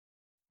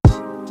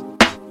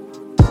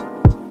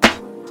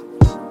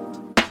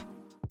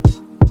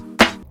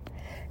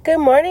Good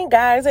morning,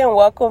 guys, and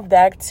welcome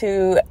back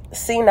to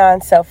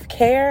C9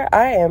 Self-Care.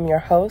 I am your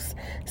host,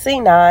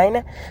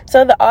 C9.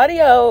 So the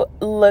audio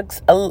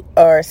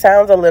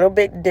sounds a little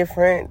bit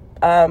different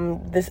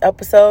this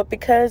episode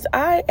because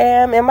I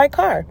am in my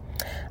car.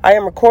 I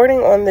am recording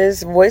on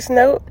this voice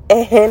note,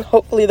 and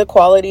hopefully the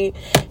quality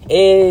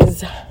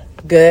is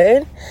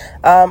good.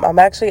 I'm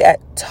actually at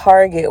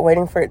Target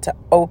waiting for it to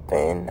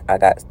open. I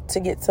got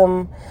to get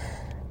some,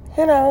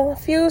 a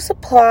few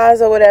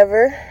supplies or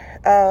whatever.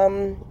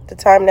 The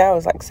time now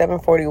is like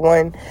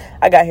 7:41.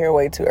 I got here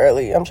way too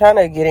early. I'm trying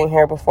to get in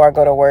here before I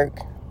go to work.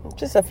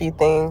 Just a few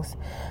things.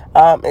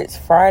 It's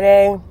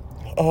Friday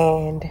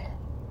and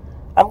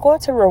I'm going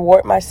to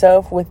reward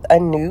myself with a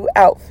new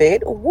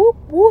outfit. Whoop,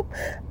 whoop.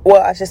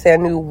 Well, I should say a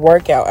new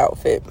workout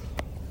outfit.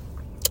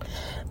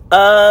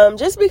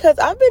 Just because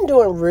I've been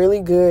doing really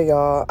good,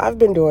 y'all. I'm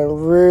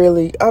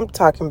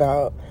talking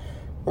about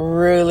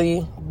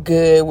really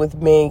good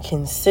with being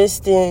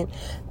consistent.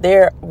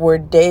 There were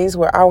days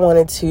where I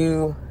wanted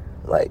to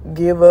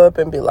give up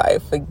and be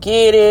like,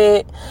 forget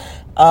it.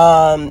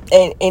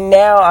 And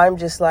now I'm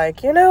just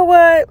like, you know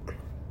what?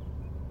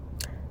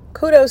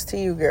 Kudos to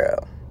you,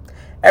 girl.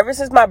 Ever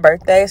since my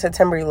birthday,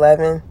 September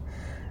 11th,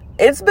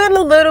 it's been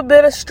a little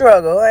bit of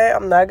struggle.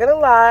 I'm not gonna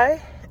lie.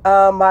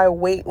 My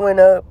weight went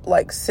up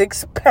like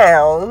 6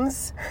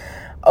 pounds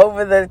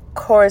over the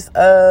course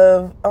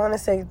of, I want to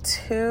say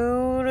 2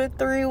 to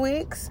 3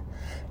 weeks.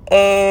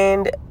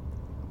 And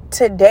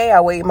today I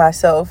weighed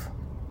myself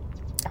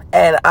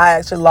and I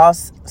actually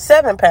lost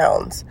 7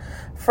 pounds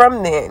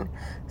from then.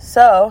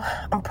 So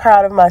I'm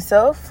proud of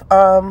myself.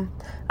 I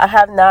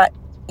have not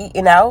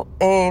eaten out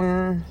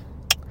in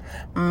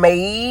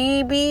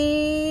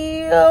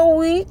maybe a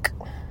week.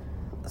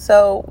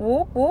 So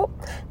whoop whoop.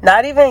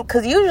 Not even,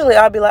 because usually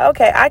I'll be like,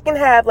 okay, I can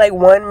have like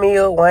one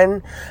meal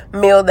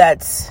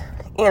that's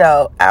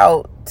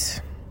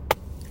out.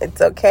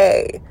 It's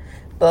okay.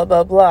 Blah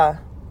blah blah.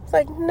 It's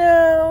like,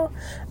 no,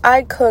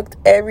 I cooked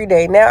every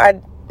day. Now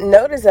I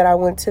noticed that I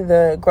went to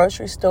the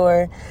grocery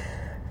store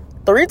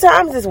 3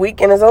 times this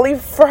week and it's only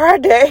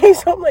Friday.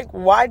 So I'm like,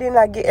 why didn't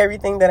I get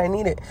everything that I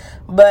needed?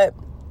 But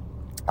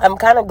I'm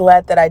kind of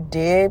glad that I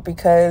did,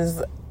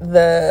 because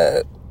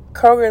the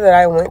Kroger that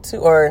I went to,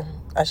 or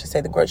I should say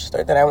the grocery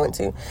store that I went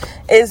to,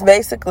 is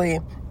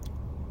basically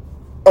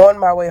on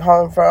my way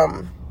home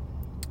from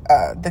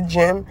the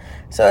gym.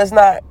 So it's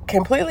not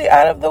completely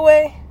out of the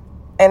way.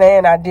 And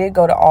then I did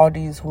go to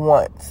Aldi's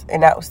once,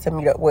 and that was to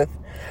meet up with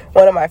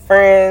one of my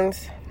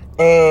friends,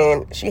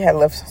 and she had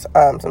left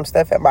some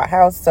stuff at my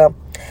house. So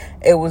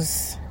it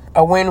was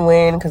a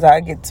win-win, because I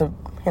get to,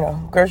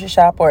 grocery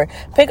shop or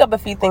pick up a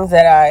few things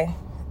that I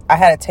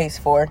had a taste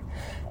for,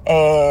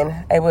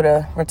 and able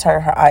to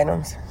return her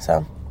items.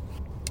 So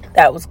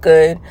that was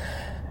good.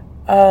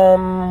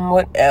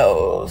 What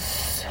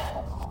else?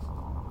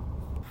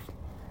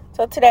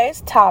 So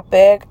today's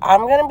topic,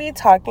 I'm going to be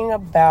talking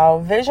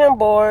about vision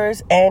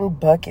boards and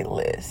bucket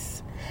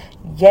lists.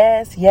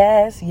 Yes.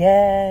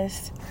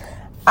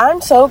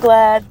 I'm so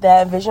glad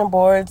that vision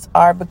boards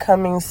are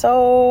becoming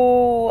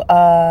so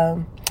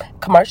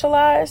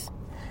commercialized,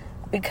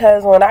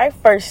 because when I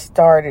first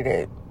started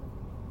it,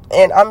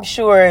 and I'm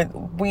sure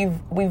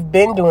we've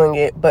been doing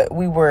it, but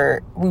we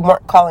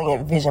weren't calling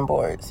it vision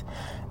boards,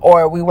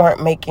 or we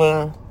weren't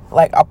making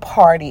like a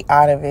party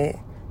out of it,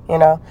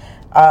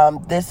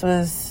 This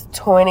was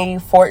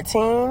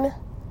 2014.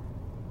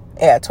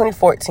 Yeah,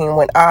 2014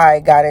 when I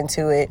got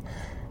into it.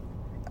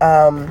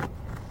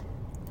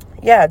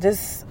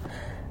 Just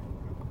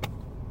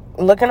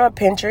looking on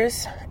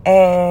Pinterest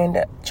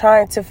and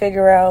trying to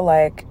figure out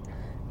I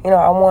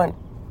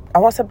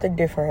want something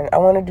different. I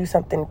want to do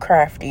something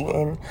crafty.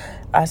 And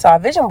I saw a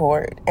vision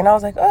board and I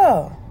was like,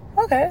 oh,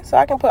 okay. So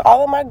I can put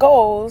all of my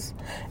goals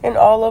and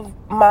all of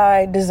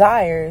my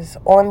desires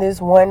on this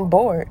one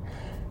board.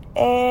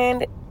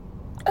 And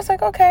I was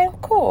like, okay,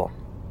 cool.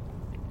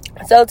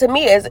 So to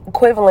me, it's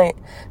equivalent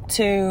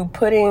to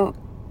putting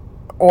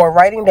or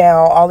writing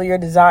down all of your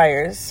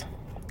desires,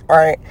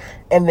 right?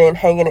 And then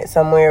hanging it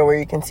somewhere where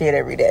you can see it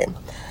every day.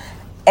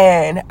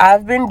 And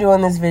I've been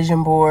doing this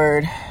vision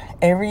board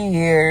every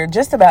year,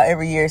 just about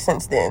every year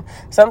since then.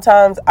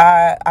 Sometimes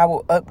I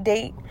will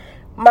update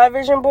my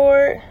vision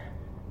board,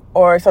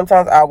 or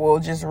sometimes I will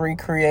just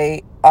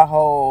recreate a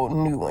whole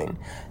new one.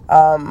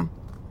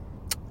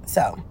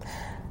 So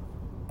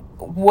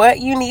what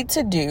you need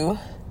to do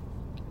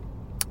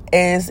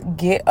is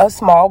get a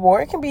small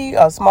board. It can be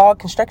a small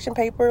construction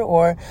paper,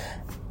 or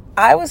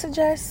I would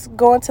suggest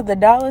going to the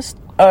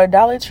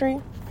Dollar Tree.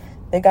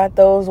 They got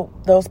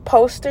those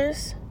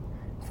posters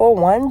for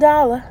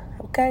 $1.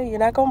 Okay, you're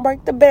not gonna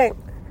break the bank,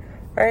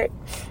 right?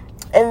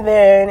 And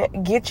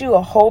then get you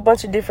a whole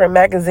bunch of different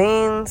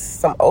magazines,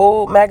 some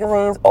old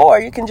magazines, or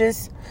you can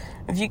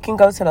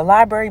go to the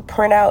library,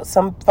 print out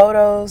some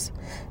photos,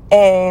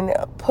 and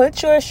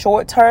put your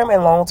short-term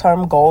and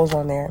long-term goals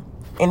on there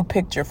in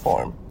picture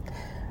form.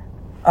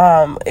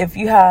 If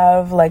you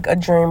have like a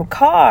dream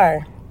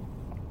car,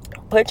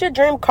 put your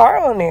dream car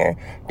on there.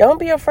 Don't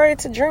be afraid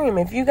to dream.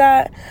 If you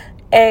got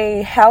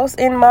a house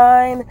in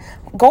mind,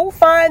 go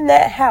find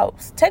that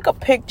house. Take a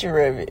picture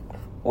of it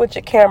with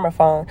your camera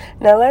phone.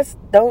 Now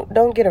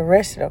don't get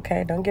arrested,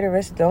 okay? Don't get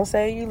arrested. Don't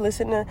say you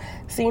listen to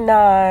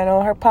C9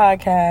 on her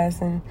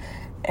podcast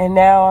and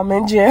now I'm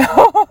in jail.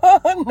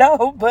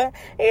 No, but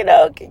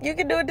you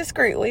can do it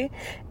discreetly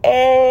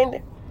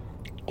and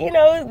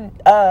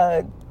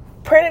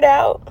print it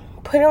out,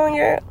 put it on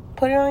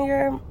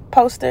your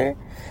poster.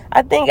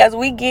 I think as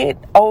we get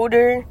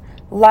older,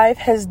 life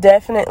has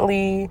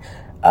definitely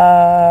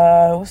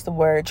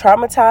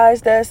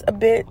traumatized us a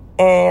bit,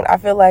 and I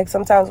feel like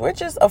sometimes we're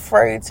just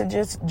afraid to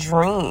just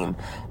dream.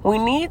 We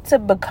need to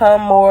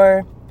become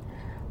more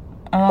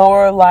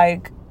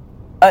like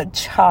a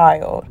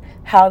child,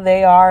 how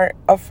they are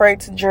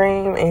afraid to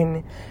dream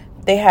and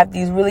they have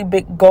these really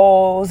big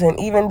goals. And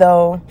even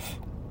though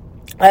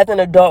as an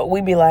adult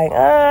we be like,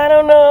 I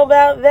don't know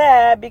about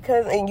that,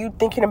 and you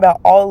thinking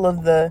about all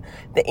of the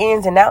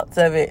ins and outs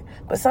of it,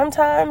 but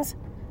sometimes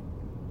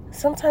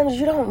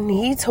you don't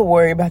need to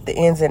worry about the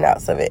ins and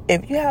outs of it.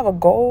 If you have a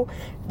goal,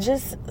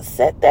 just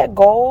set that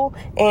goal,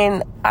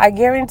 and I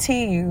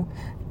guarantee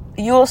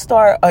you'll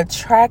start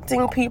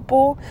attracting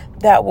people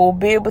that will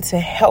be able to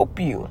help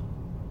you.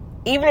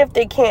 Even if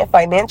they can't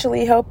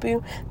financially help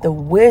you, the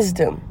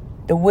wisdom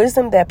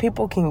that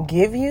people can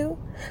give you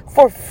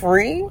for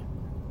free,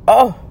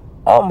 oh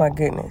my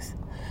goodness,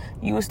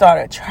 you will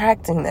start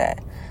attracting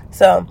that.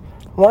 So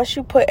once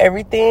you put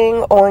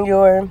everything on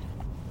your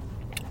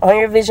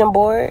vision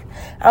board,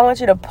 I want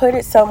you to put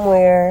it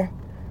somewhere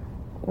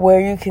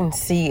where you can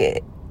see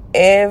it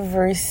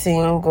every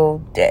single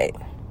day.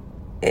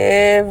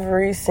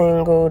 Every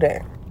single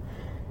day.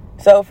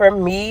 So for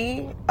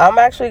me, I'm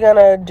actually going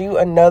to do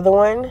another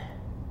one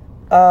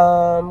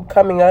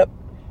coming up.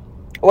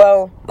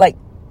 Well, like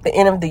the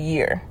end of the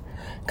year.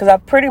 Because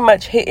I've pretty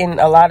much hitting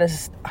a lot of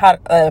I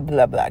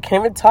can't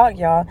even talk,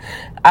 y'all.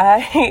 I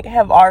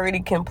have already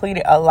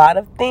completed a lot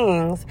of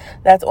things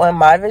that's on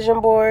my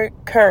vision board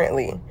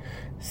currently.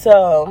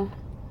 So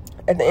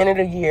at the end of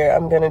the year,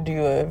 I'm going to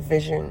do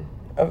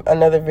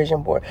another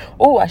vision board.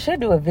 Oh, I should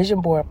do a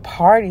vision board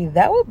party.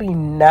 That would be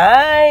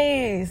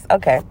nice.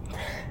 Okay.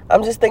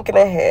 I'm just thinking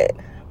ahead.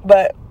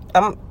 But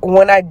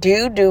when I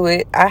do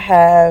it, I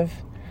have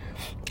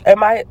in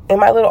my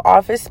little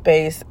office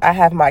space, I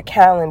have my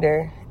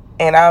calendar.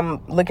 And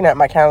I'm looking at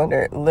my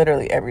calendar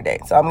literally every day.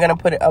 So I'm going to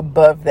put it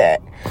above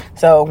that.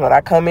 So when I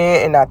come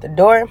in and out the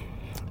door,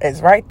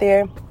 it's right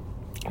there.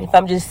 If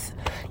I'm just,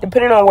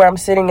 depending on where I'm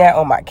sitting at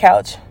on my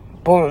couch,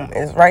 boom,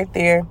 it's right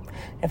there.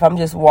 If I'm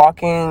just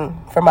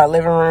walking from my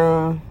living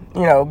room,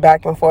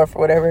 back and forth or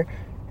whatever,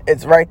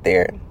 it's right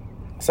there.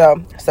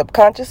 So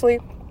subconsciously,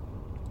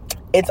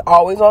 it's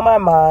always on my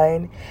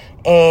mind.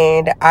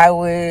 And I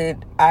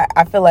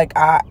feel like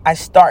I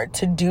start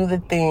to do the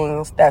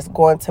things that's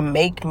going to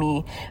make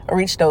me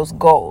reach those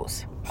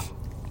goals.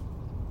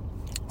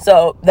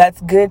 So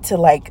that's good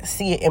to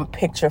see it in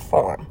picture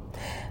form.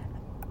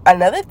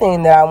 Another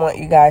thing that I want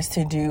you guys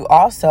to do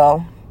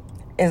also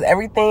is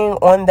everything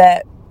on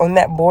that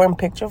board in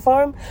picture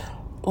form,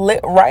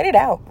 write it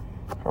out.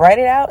 Write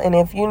it out. And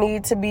if you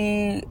need to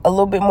be a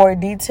little bit more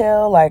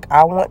detailed, like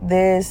I want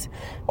this,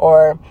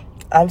 or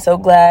I'm so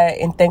glad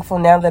and thankful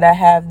now that I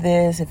have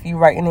this. If you're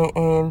writing it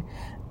in,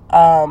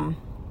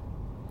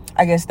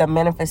 I guess the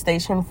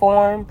manifestation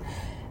form,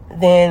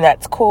 then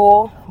that's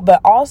cool.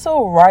 But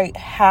also write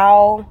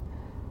how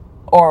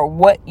or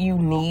what you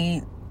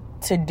need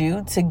to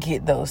do to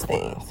get those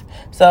things.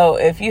 So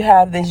if you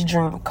have this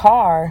dream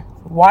car,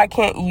 why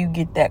can't you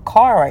get that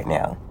car right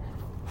now?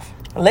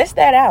 List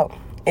that out.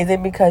 Is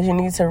it because you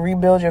need to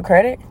rebuild your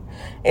credit?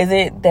 Is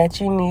it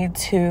that you need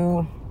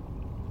to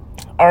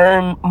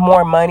earn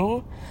more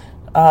money?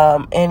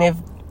 And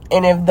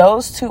if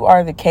those two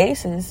are the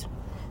cases,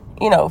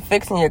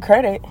 fixing your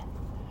credit,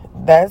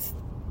 that's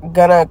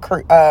gonna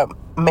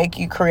make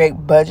you create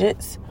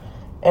budgets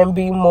and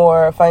be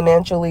more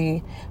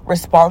financially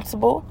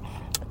responsible.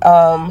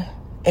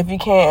 If you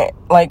can't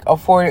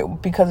afford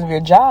it because of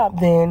your job,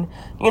 then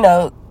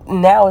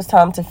now it's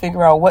time to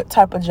figure out what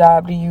type of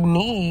job do you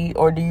need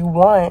or do you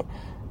want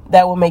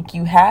that will make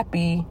you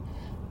happy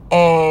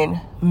and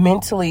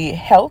mentally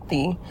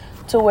healthy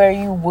to where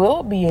you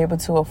will be able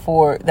to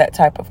afford that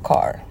type of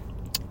car.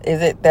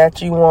 Is it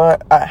that you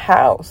want a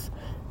house?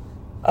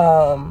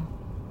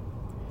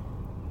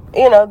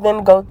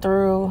 Then go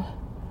through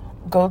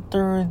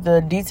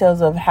the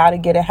details of how to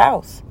get a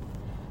house.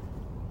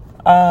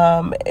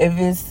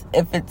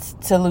 If it's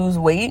to lose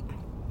weight,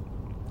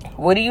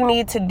 what do you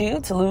need to do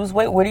to lose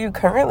weight? What are you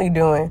currently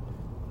doing?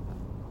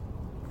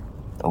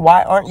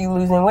 Why aren't you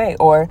losing weight?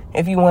 Or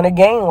if you want to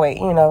gain weight,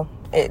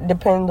 it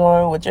depends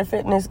on what your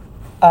fitness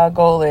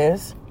goal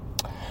is.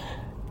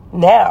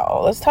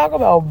 Now, let's talk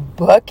about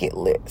bucket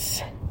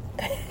lists.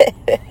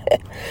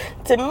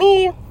 To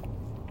me,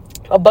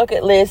 a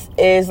bucket list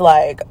is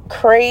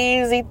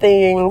crazy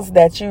things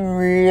that you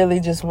really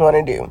just want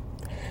to do.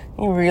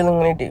 You really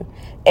want to do.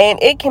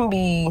 And it can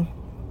be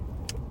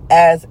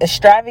as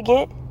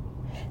extravagant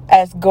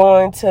as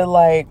going to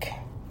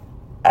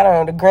I don't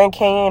know, the Grand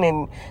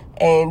Canyon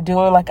and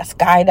doing like a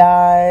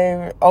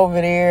skydive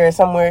over there or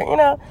somewhere, you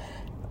know.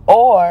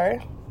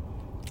 Or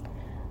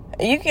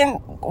you can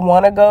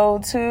want to go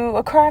to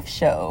a craft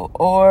show,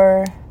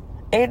 or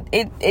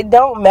it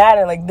don't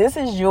matter. Like, this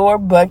is your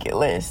bucket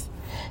list.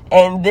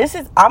 And this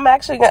is,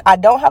 I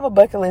don't have a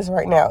bucket list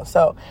right now.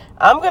 So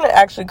I'm going to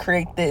actually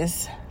create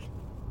this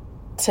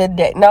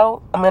today.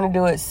 No, I'm going to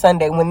do it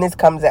Sunday when this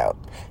comes out,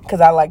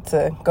 because I like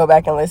to go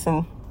back and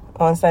listen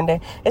on Sunday.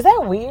 Is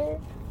that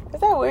weird?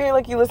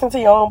 Like, you listen to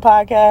your own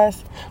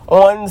podcast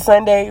on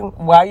Sunday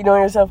while you're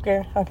doing your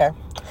self-care? Okay.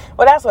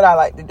 Well, that's what I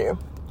like to do.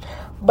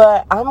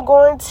 But I'm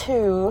going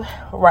to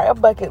write a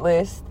bucket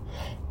list.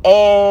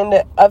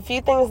 And a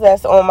few things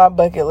that's on my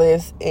bucket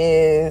list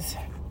is,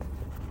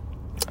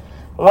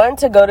 one,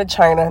 to go to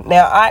China.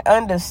 Now, I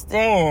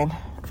understand.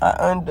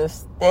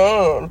 It's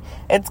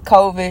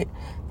COVID.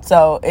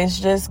 So, it's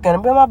just going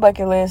to be on my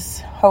bucket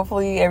list.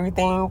 Hopefully,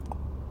 everything,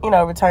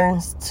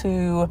 returns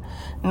to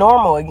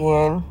normal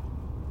again.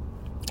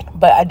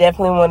 But I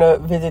definitely want to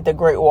visit the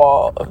Great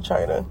Wall of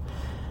China.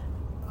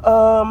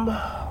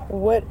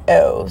 What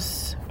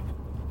else?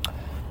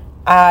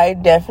 I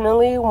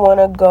definitely want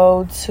to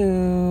go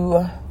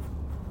to,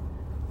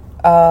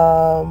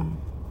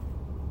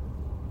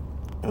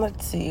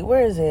 let's see,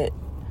 where is it?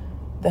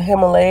 The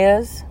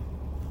Himalayas.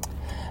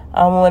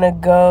 I want to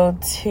go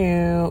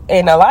to,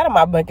 and a lot of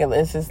my bucket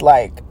list is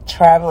like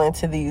traveling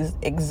to these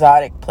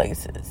exotic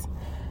places.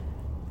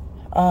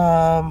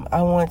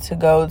 I want to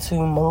go to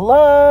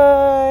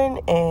Milan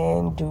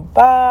and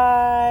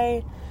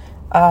Dubai.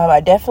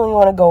 I definitely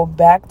want to go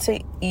back to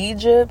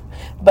Egypt,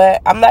 but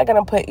I'm not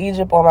going to put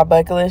Egypt on my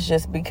bucket list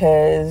just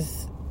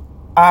because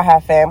I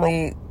have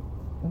family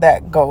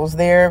that goes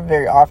there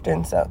very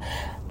often. So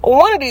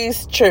one of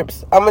these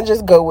trips, I'm going to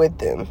just go with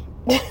them.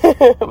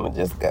 I'm going to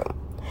just go.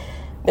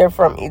 They're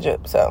from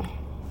Egypt, so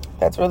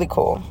that's really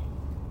cool.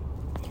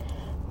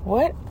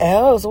 What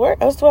else? Where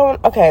else do I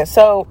want? Okay,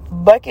 so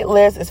bucket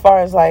list as far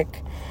as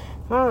like,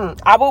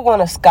 I would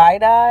want to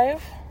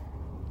skydive.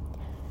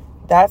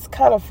 That's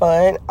kind of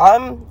fun.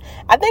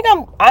 I think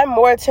I'm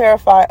more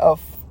terrified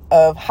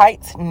of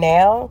heights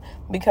now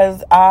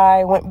because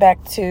I went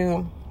back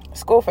to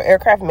school for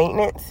aircraft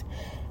maintenance.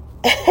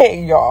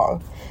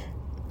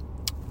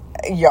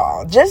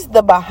 y'all, just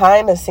the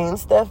behind the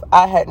scenes stuff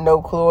I had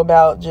no clue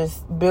about,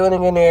 just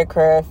building an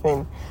aircraft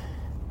and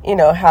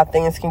how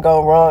things can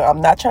go wrong.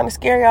 I'm not trying to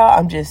scare y'all.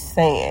 I'm just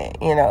saying,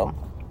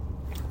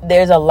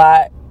 there's a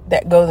lot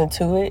that goes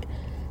into it.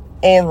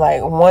 And,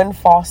 like, one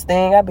false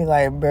thing, I'd be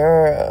like,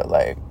 bruh,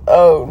 like,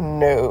 oh,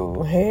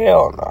 no,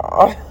 hell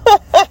no.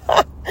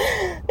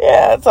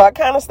 Yeah, so I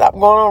kind of stopped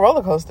going on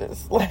roller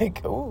coasters.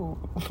 Like, ooh.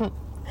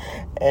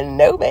 And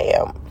no,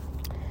 ma'am.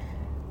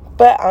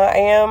 But I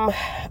am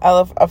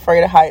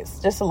afraid of heights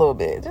just a little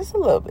bit.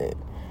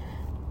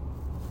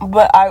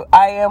 But I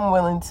am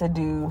willing to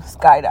do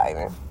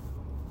skydiving.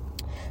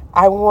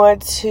 I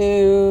want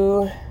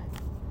to,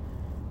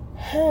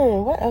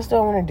 what else do I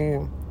want to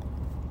do?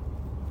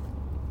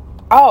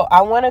 Oh,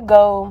 I want to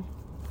go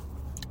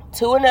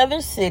to another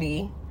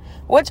city,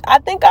 which I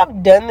think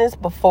I've done this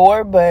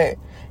before, but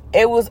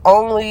it was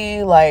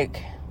only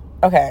like,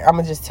 okay, I'm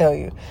going to just tell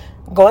you.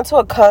 Going to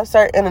a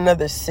concert in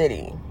another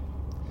city.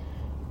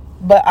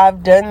 But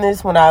I've done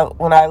this when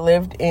I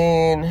lived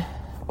in,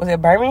 was it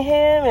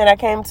Birmingham? And I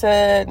came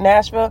to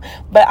Nashville.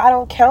 But I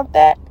don't count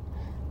that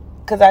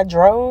because I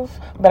drove.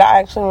 But I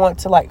actually want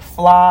to, like,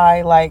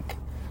 fly, like,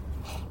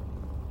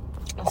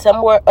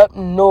 somewhere up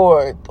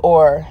north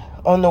or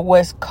on the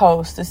West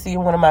Coast to see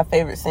one of my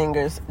favorite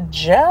singers,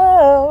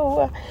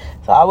 Joe.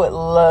 So I would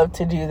love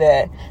to do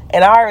that.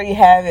 And I already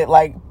have it,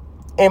 like,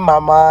 in my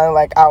mind.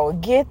 Like, I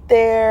would get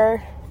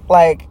there.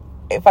 Like,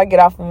 if I get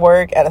off of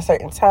work at a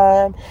certain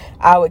time,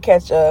 I would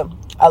catch a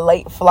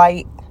late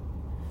flight.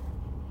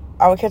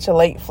 I would catch a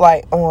late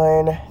flight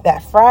on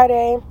that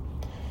Friday.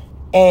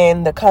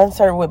 And the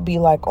concert would be,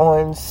 like,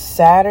 on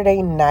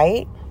Saturday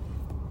night.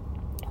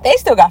 They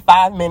still got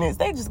 5 minutes.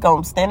 They just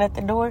gonna stand at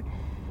the door.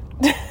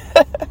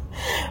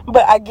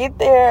 But I get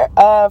there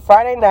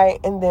Friday night,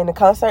 and then the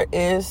concert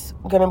is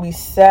gonna be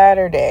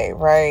Saturday,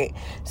 right?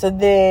 So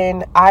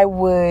then I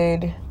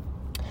would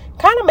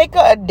kind of make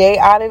a day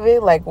out of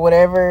it, like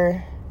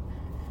whatever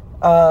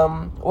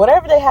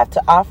they have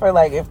to offer.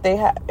 Like if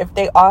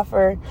they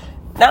offer,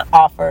 not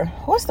offer,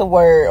 what's the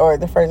word or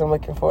the phrase I'm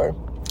looking for?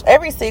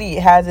 Every city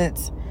has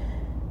its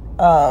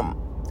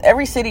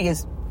every city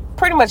is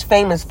pretty much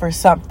famous for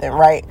something,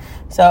 right?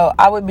 So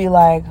I would be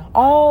like,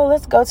 oh,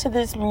 let's go to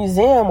this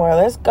museum, or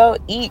let's go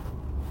eat,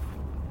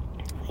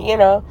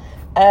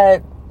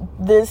 at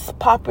this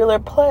popular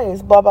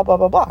place, blah, blah, blah,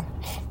 blah, blah.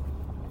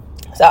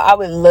 So I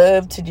would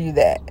love to do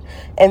that.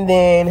 And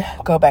then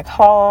go back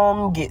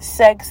home, get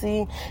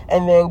sexy,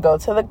 and then go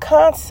to the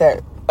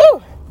concert.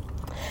 Ooh.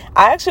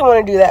 I actually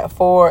want to do that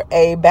for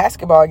a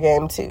basketball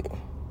game too.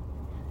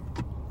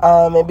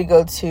 Maybe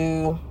go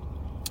to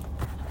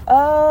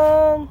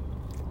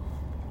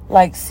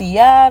like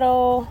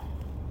Seattle,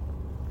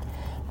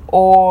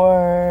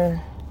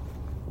 or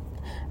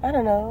I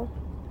don't know,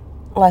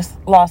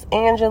 Los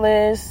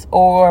Angeles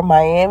or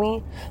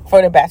Miami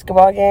for the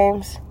basketball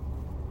games.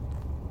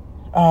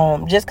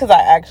 Just because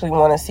I actually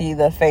want to see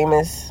the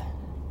famous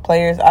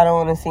players. I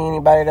don't want to see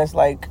anybody that's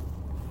like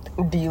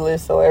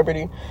D-list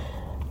celebrity.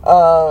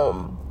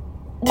 I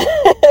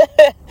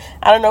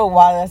don't know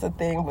why that's a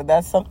thing, but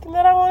that's something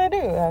that I want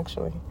to do,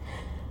 actually.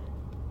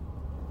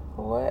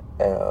 What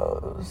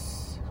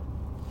else?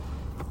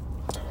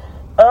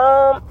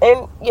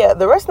 And yeah,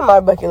 the rest of my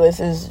bucket list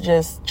is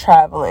just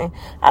traveling.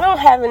 I don't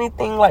have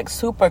anything like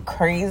super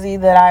crazy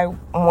that I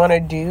want to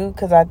do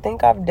because I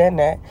think I've done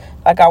that.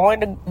 Like, I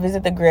wanted to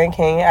visit the Grand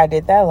Canyon. I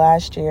did that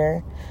last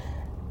year.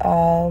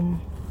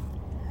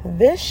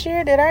 This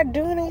year, did I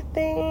do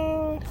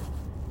anything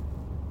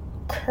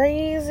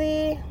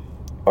crazy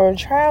or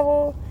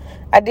travel?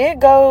 I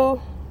did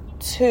go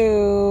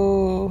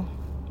to...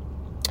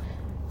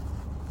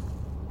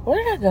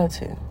 Where did I go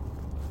to?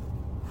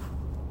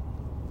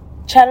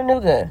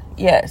 Chattanooga.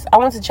 Yes, I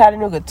went to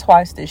Chattanooga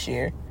twice this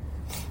year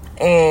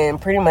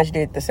and pretty much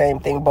did the same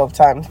thing both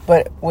times,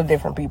 but with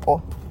different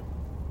people.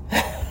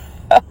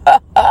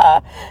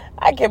 I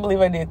can't believe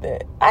I did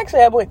that.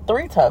 Actually, I went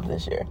 3 times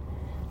this year.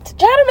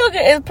 Chattanooga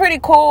is pretty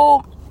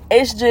cool.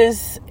 It's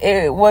just,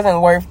 it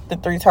wasn't worth the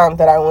 3 times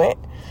that I went.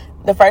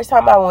 The first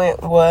time I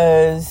went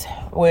was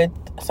with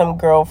some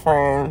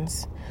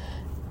girlfriends.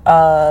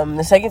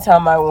 The second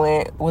time I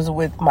went was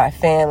with my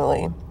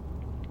family,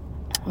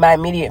 my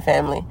immediate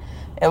family,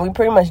 and we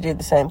pretty much did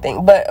the same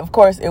thing. But of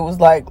course, it was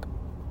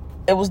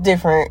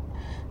different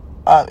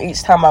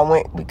each time I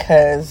went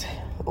because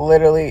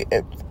literally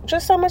it's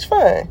just so much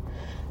fun.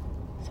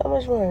 So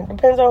much fun.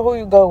 Depends on who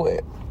you go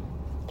with.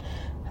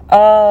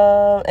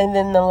 And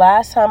then the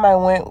last time I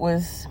went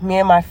was me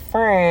and my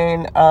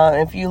friend.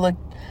 If you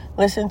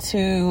listen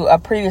to a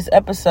previous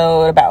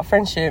episode about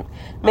friendship,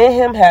 me and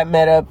him had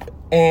met up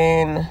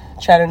in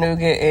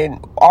Chattanooga,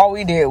 and all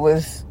we did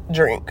was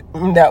drink.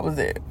 That was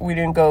it. We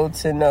didn't go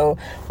to no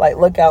like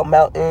Lookout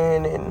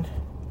Mountain and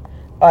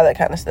all that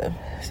kind of stuff.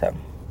 So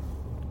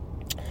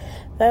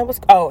that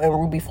was and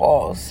Ruby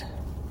Falls.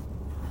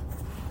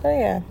 So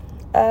yeah,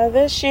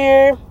 this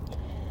year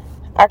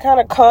I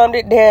kind of calmed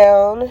it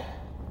down,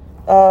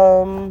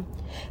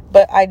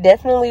 but I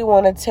definitely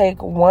want to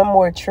take one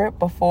more trip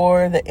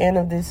before the end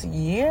of this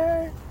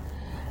year.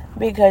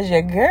 Because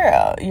your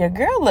girl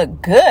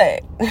looked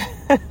good.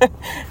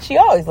 She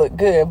always looked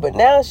good, but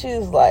now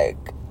she's like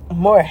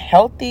more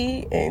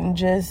healthy and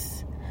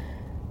just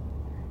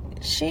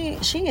she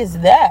is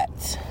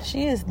that.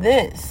 She is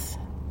this.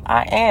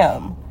 I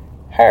am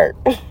her.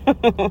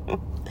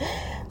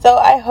 So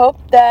I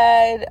hope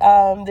that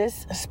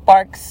this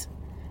sparks,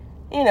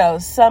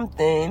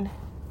 something,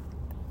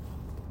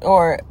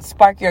 or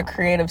spark your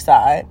creative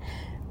side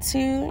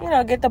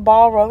to, get the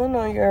ball rolling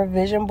on your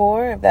vision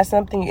board. If that's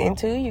something you're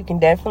into, you can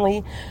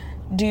definitely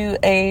do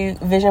a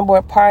vision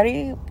board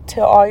party.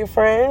 Tell all your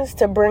friends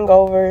to bring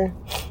over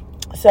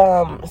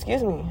some,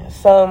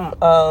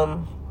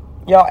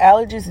 y'all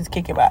allergies is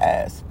kicking my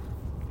ass.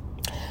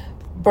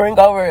 Bring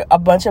over a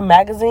bunch of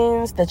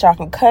magazines that y'all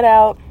can cut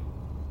out,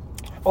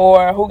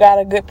 or who got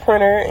a good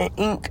printer and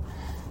ink,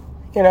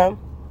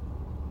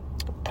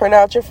 print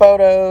out your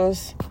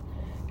photos.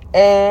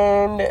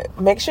 And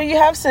make sure you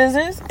have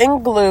scissors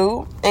and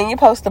glue and your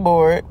poster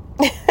board.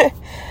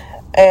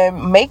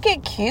 And make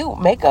it cute.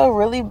 Make a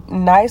really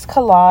nice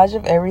collage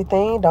of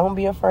everything. Don't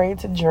be afraid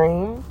to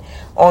dream.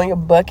 On your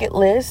bucket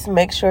list,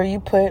 make sure you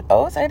put...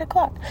 it's 8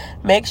 o'clock.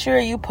 Make sure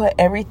you put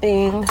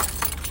everything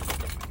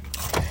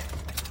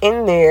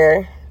in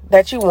there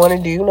that you want to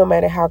do, no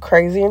matter how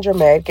crazy and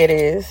dramatic it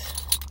is.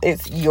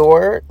 It's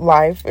your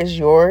life. It's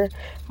your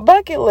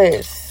bucket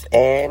list.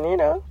 And,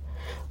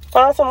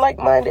 find some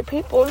like-minded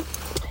people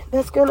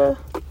that's gonna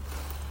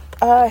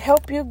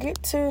help you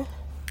get to,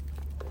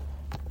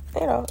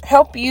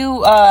 help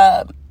you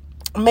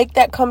make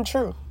that come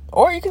true.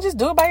 Or you can just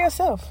do it by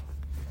yourself.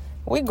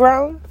 We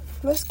grown.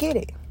 Let's get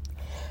it.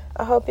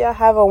 I hope y'all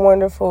have a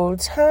wonderful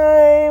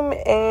time,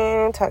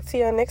 and talk to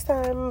y'all next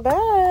time.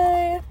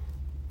 Bye.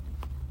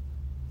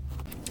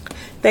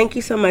 Thank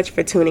you so much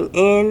for tuning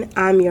in.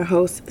 I'm your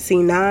host,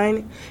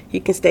 C9.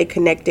 You can stay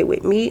connected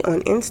with me on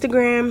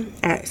Instagram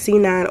at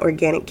C9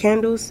 Organic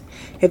Candles.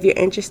 If you're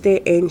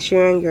interested in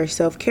sharing your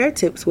self-care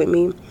tips with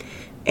me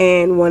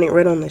and want it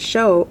read on the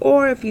show,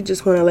 or if you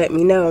just want to let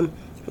me know,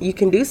 you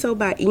can do so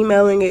by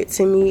emailing it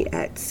to me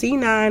at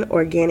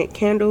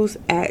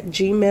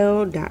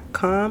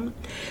c9organiccandles@gmail.com.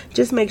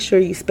 Just make sure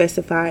you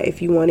specify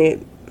if you want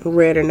it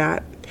read or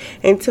not.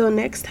 Until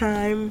next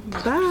time,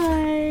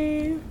 bye.